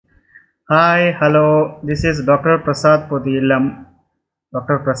Hi, hello. This is Dr. Prasad Podilam,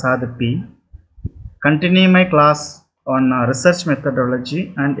 Dr. Prasad P. Continuing my class on research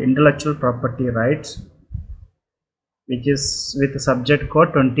methodology and intellectual property rights, which is with subject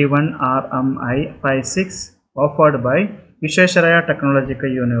code 21RMI56, offered by Vishwesvaraya Technological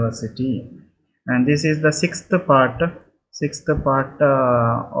University. And this is the sixth part of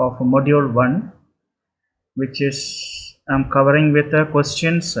module 1, which is I'm covering with the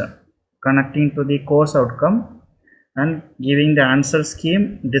questions connecting to the course outcome and giving the answer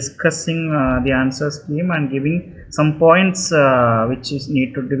scheme, discussing the answer scheme and giving some points which is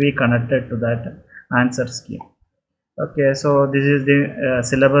need to be connected to that answer scheme. Okay, so this is the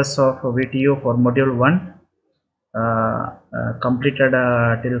syllabus of VTU for module 1, completed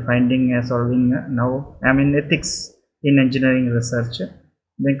till finding solving. Now I am in ethics in engineering research,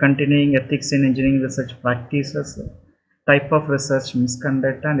 then continuing ethics in engineering research practices, type of research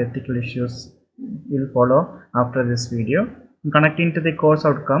misconduct and ethical issues will follow after this video. Connecting to the course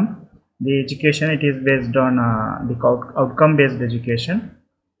outcome, the education, it is based on the outcome based education,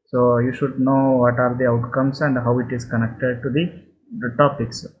 so you should know what are the outcomes and how it is connected to the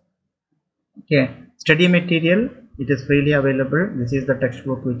topics. Okay, study material, it is freely available. This is the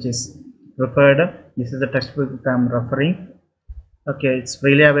textbook which is referred. This is the textbook I am referring. Okay, it's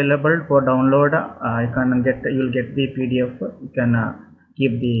freely available for download. You will get the PDF. You can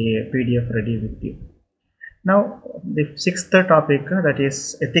keep the PDF ready with you. Now the sixth topic, that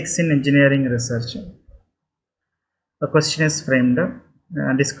is ethics in engineering research. The question is framed,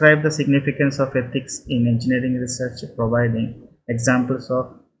 describe the significance of ethics in engineering research, providing examples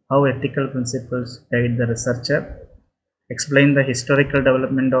of how ethical principles guide the researcher. Explain the historical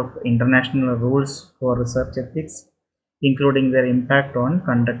development of international rules for research ethics, including their impact on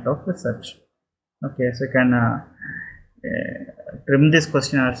conduct of research. Okay, so you can trim this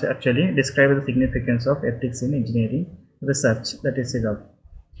question actually. Describe the significance of ethics in engineering research. That is it.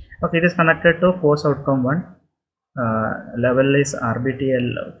 Okay, it is connected to course outcome 1. Level is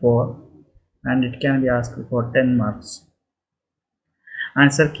RBTL 4 and it can be asked for 10 marks.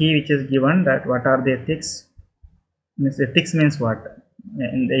 Answer key which is given, that what are the ethics. Ethics means what?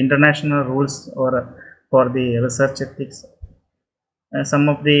 In the international rules or for the research ethics. Some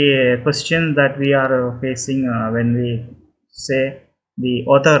of the questions that we are facing when we say the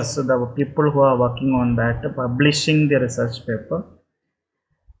authors, the people who are working on that, publishing the research paper,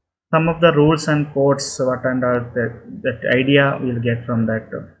 some of the rules and codes, what and all that idea we'll get from that,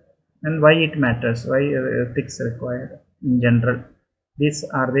 and why it matters, why ethics required in general. These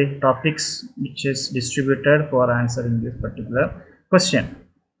are the topics which is distributed for answering this particular question.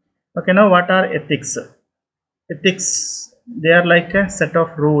 Okay, now what are ethics? Ethics, they are like a set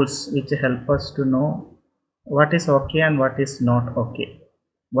of rules which help us to know what is okay and what is not okay,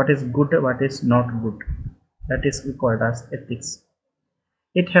 what is good, what is not good. That is called as ethics.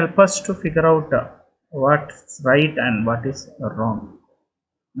 It helps us to figure out what's right and what is wrong.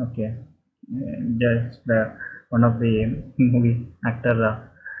 Okay, just one of the movie actor,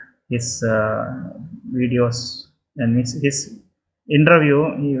 his videos and his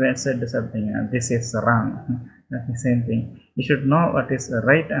interview, he said something, this is wrong. That's the same thing. You should know what is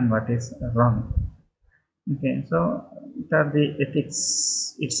right and what is wrong. Okay, so what are the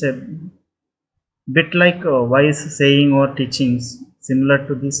ethics? It's a bit like wise saying or teachings, similar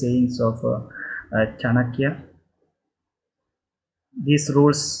to the sayings of Chanakya. These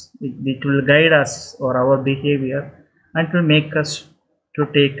rules, it will guide us or our behavior and will make us to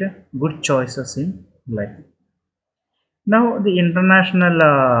take good choices in life. Now the international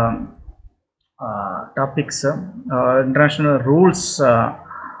topics, international rules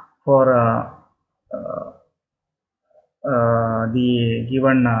for the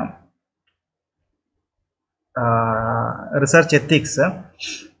given research ethics.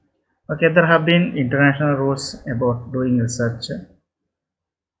 Okay, there have been international rules about doing research.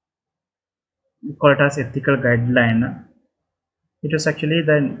 We call it as ethical guideline. It was actually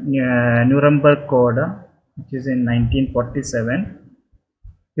the Nuremberg Code, which is in 1947,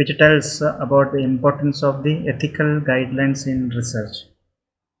 which tells about the importance of the ethical guidelines in research.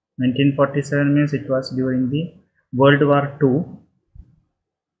 1947 means it was during the World War II.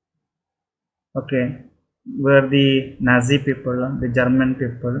 Okay, where the Nazi people, the German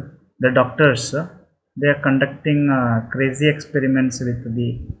people, the doctors, they are conducting crazy experiments with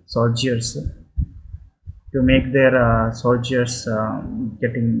the soldiers to make their soldiers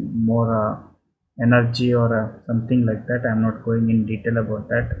getting more energy or something like that. I am not going in detail about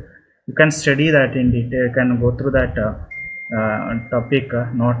that. You can study that in detail. You can go through that topic.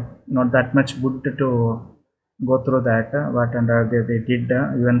 Not that much good to go through that what and they did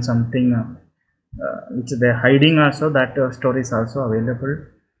even something which they're hiding also, that story is also available,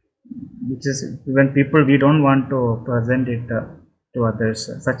 which is even people we don't want to present it to others.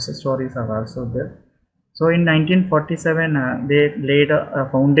 Such stories are also there. So in 1947 they laid a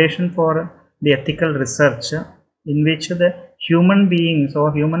foundation for the ethical research in which the human beings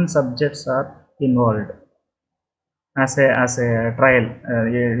or human subjects are involved as a trial,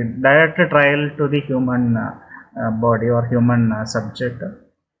 a direct trial to the human body or human subject.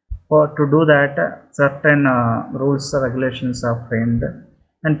 For to do that, certain rules regulations are framed,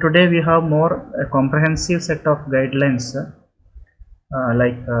 and today we have more comprehensive set of guidelines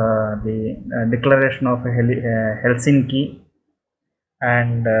like the Declaration of Helsinki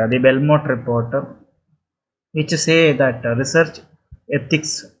and the Belmont Report, which say that research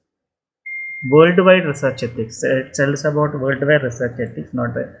ethics, worldwide research ethics, it tells about worldwide research ethics,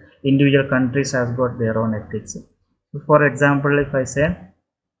 not individual countries has got their own ethics. For example, if I say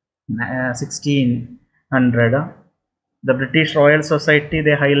 1600, the British Royal Society,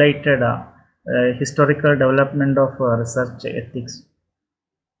 they highlighted historical development of research ethics.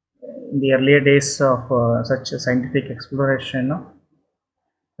 In the earlier days of such scientific exploration,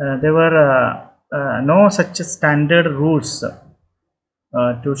 there were no such standard rules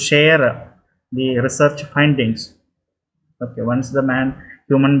to share the research findings. Okay, once the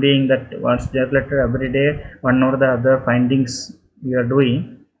human being that was calculated every day, one or the other findings we are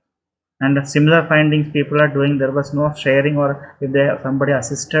doing, and similar findings people are doing, there was no sharing, or if they somebody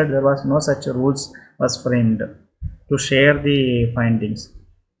assisted, there was no such rules was framed to share the findings.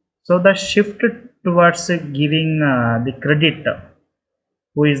 So the shift towards giving the credit,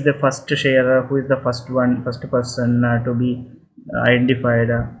 who is the first sharer, who is the first person to be identified,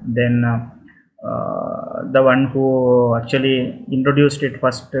 then the one who actually introduced it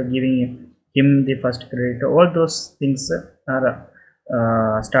first, giving him the first credit, all those things are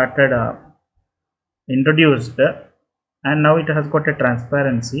started introduced, and now it has got a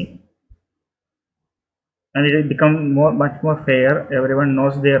transparency and it become much more fair. Everyone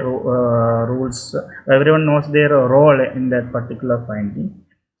knows their rules, everyone knows their role in that particular finding,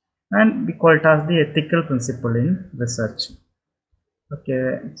 and we call it as the ethical principle in research.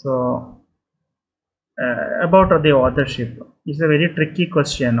 Okay, so about the authorship, it's a very tricky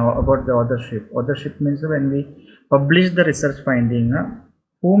question about the authorship. Authorship means when we publish the research finding,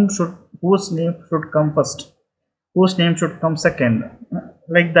 whose name should come first, whose name should come second,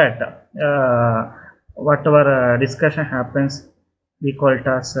 like that. Whatever discussion happens, we call it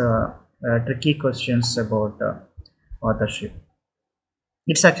as tricky questions about authorship.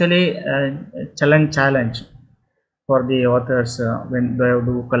 It's actually a challenge for the authors when they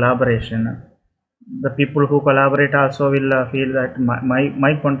do collaboration. The people who collaborate also will feel that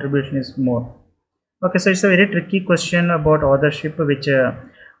my contribution is more. Okay, so it's a very tricky question about authorship, which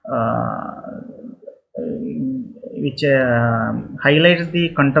highlights the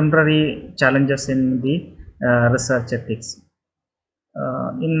contemporary challenges in the research ethics.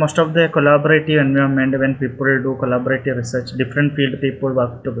 In most of the collaborative environment, when people do collaborative research, different field people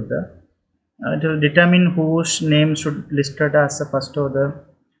work together to determine whose name should be listed as the first author,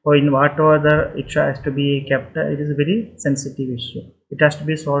 or in what order it has to be kept. It is a very sensitive issue. It has to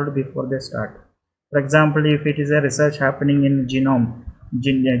be solved before they start. For example, if it is a research happening in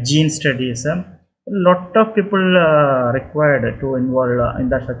gene studies, a lot of people required to involve in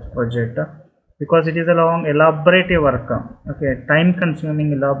the such project, because it is a long elaborative work, okay, time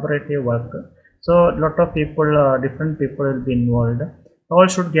consuming elaborative work. So a lot of people, different people will be involved, all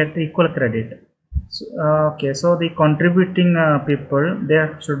should get equal credit. So, okay, so the contributing people, they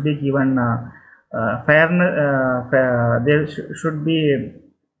should be given fairness, there should be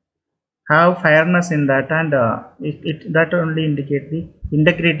have fairness in that, and that only indicate the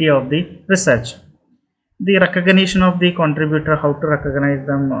integrity of the research. The recognition of the contributor, how to recognize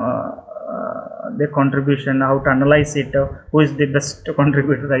them, their contribution, how to analyze it, who is the best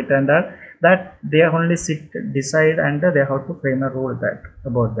contributor, right, and that they only decide, and they have to frame a rule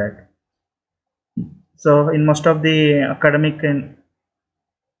about that. So in most of the academic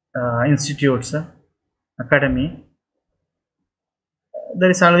institutes, academy,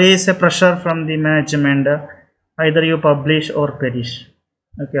 there is always a pressure from the management, either you publish or perish.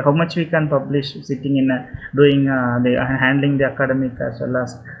 Okay, how much we can publish, sitting in doing handling the academic as well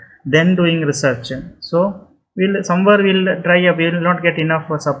as then doing research. So somewhere we'll try, we will not get enough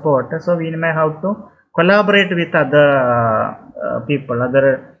support, so we may have to collaborate with other people,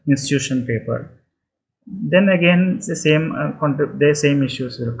 other institution people. Then again the same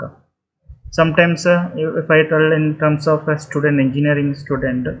issues will come. Sometimes if I tell in terms of a engineering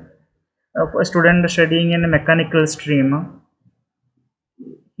student, A student studying in a mechanical stream,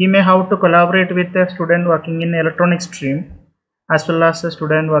 he may have to collaborate with a student working in electronic stream as well as a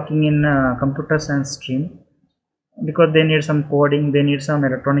student working in computer science stream, because they need some coding, they need some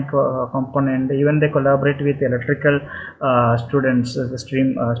electronic component. Even they collaborate with electrical students, the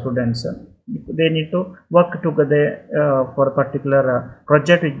stream students, they need to work together for a particular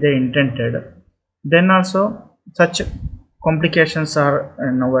project which they intended. Then also such complications are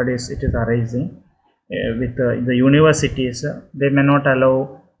nowadays it is arising with the universities. They may not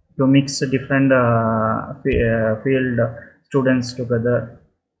allow to mix different field students together.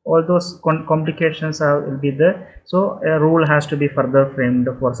 All those complications will be there, so a rule has to be further framed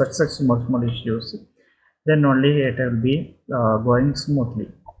for such small issues, then only it will be going smoothly.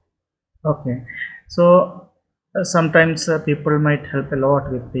 Okay, so sometimes people might help a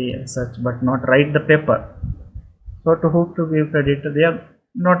lot with the research but not write the paper. So to whom to give credit, they are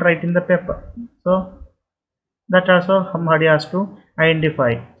not writing the paper. So that also somebody has to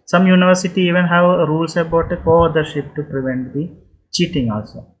identify. Some university even have rules about a co-authorship to prevent the cheating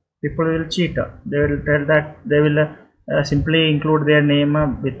also. People will cheat. They will tell that they will simply include their name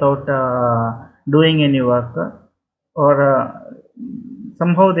without doing any work, or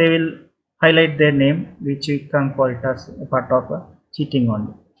somehow they will highlight their name, which we can call it as a part of cheating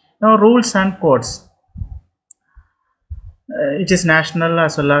only. Now rules and codes. It is national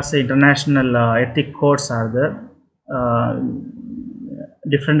as well as international ethic codes are there.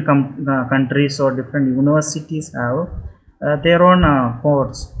 Different countries or different universities have their own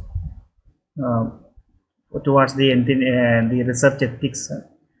codes towards the research ethics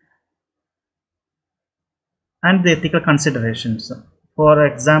and the ethical considerations. For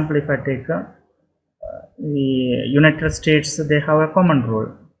example, if I take the United States, they have a common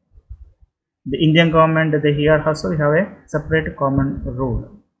rule. The Indian government, they here also have a separate common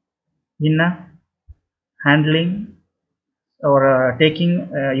rule in handling or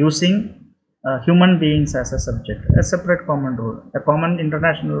using human beings as a subject. A separate common rule, a common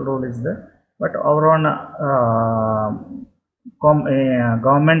international rule is there, but our own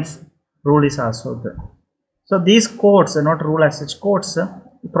government's rule is also there. So these codes, not rule as such, codes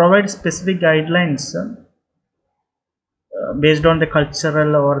provide specific guidelines based on the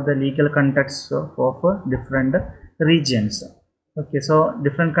cultural or the legal context of different regions. Okay, so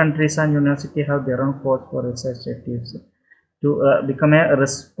different countries and university have their own codes for research activities to become a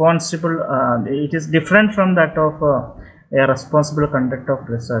responsible. It is different from that of a responsible conduct of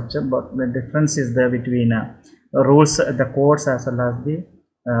research, but the difference is there between rules, the codes, as well as the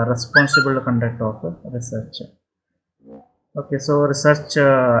responsible conduct of research. Okay, so research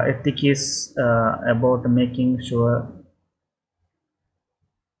ethic is about making sure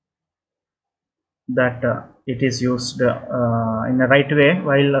that it is used in the right way,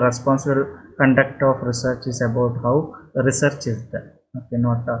 while responsible conduct of research is about how research is done. Okay,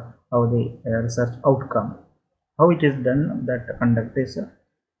 not how the research outcome, how it is done, that conduct is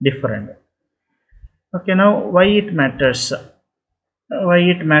different. Okay, now why it matters? Why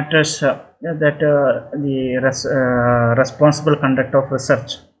it matters that the responsible conduct of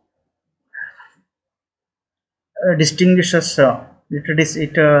research distinguishes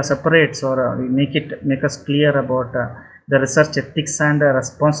it separates or make us clear about the research ethics and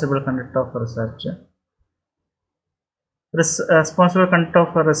responsible conduct of research. Responsible conduct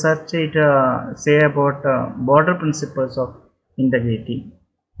of research, it say about broader principles of integrity.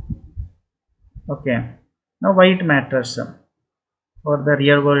 Okay, now why it matters for the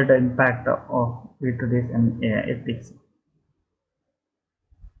real world impact of with this ethics.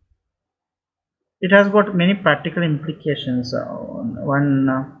 It has got many practical implications. One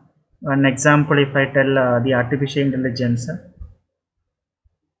example, if I tell the artificial intelligence,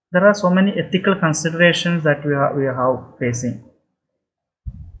 there are so many ethical considerations that we have facing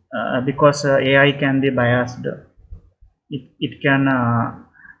because AI can be biased. It can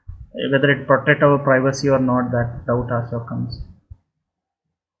whether it protect our privacy or not, that doubt also comes.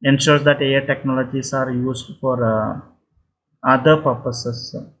 Ensures that AI technologies are used for other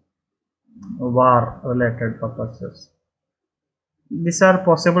purposes, war related purposes. These are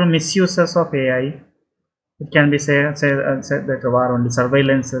possible misuses of AI. It can be said that war only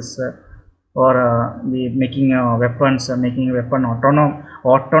surveillances or the making weapons, making weapon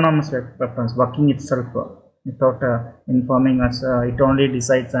autonomous weapons working itself without informing us. It only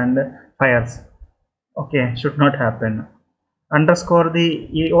decides and fires. Okay, should not happen. Underscore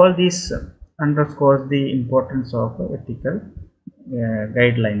all these underscores the importance of ethical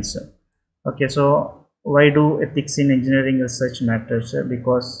guidelines. Okay, so why do ethics in engineering research matters?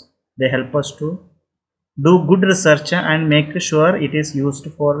 Because they help us to do good research and make sure it is used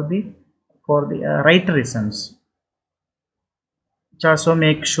for the for the right reasons. Which also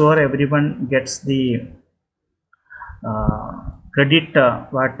make sure everyone gets the credit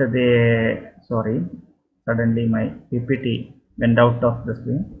what they, sorry, suddenly my PPT went out of the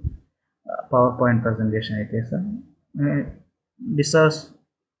screen. PowerPoint presentation it is deserves,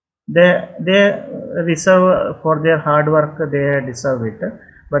 they reserve for their hard work, they deserve it,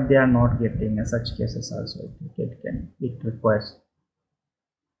 but they are not getting such cases also. It requires.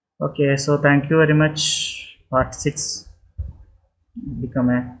 Okay, so thank you very much. Part 6 become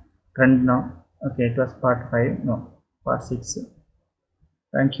a trend now. Okay, it was part 5, no, part 6.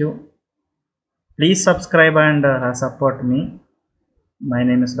 Thank you. Please subscribe and support me. My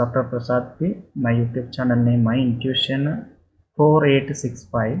name is Dr. Prasad P. My YouTube channel name My Intuition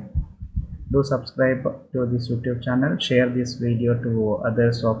 4865. Do subscribe to this YouTube channel. Share this video to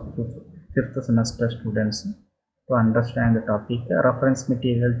others of 5th semester students to understand the topic. Reference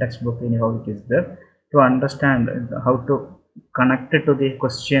material, textbook, anyhow it is there, to understand how to connect it to the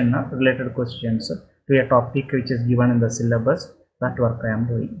question, related questions to a topic which is given in the syllabus. That work I am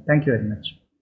doing. Thank you very much.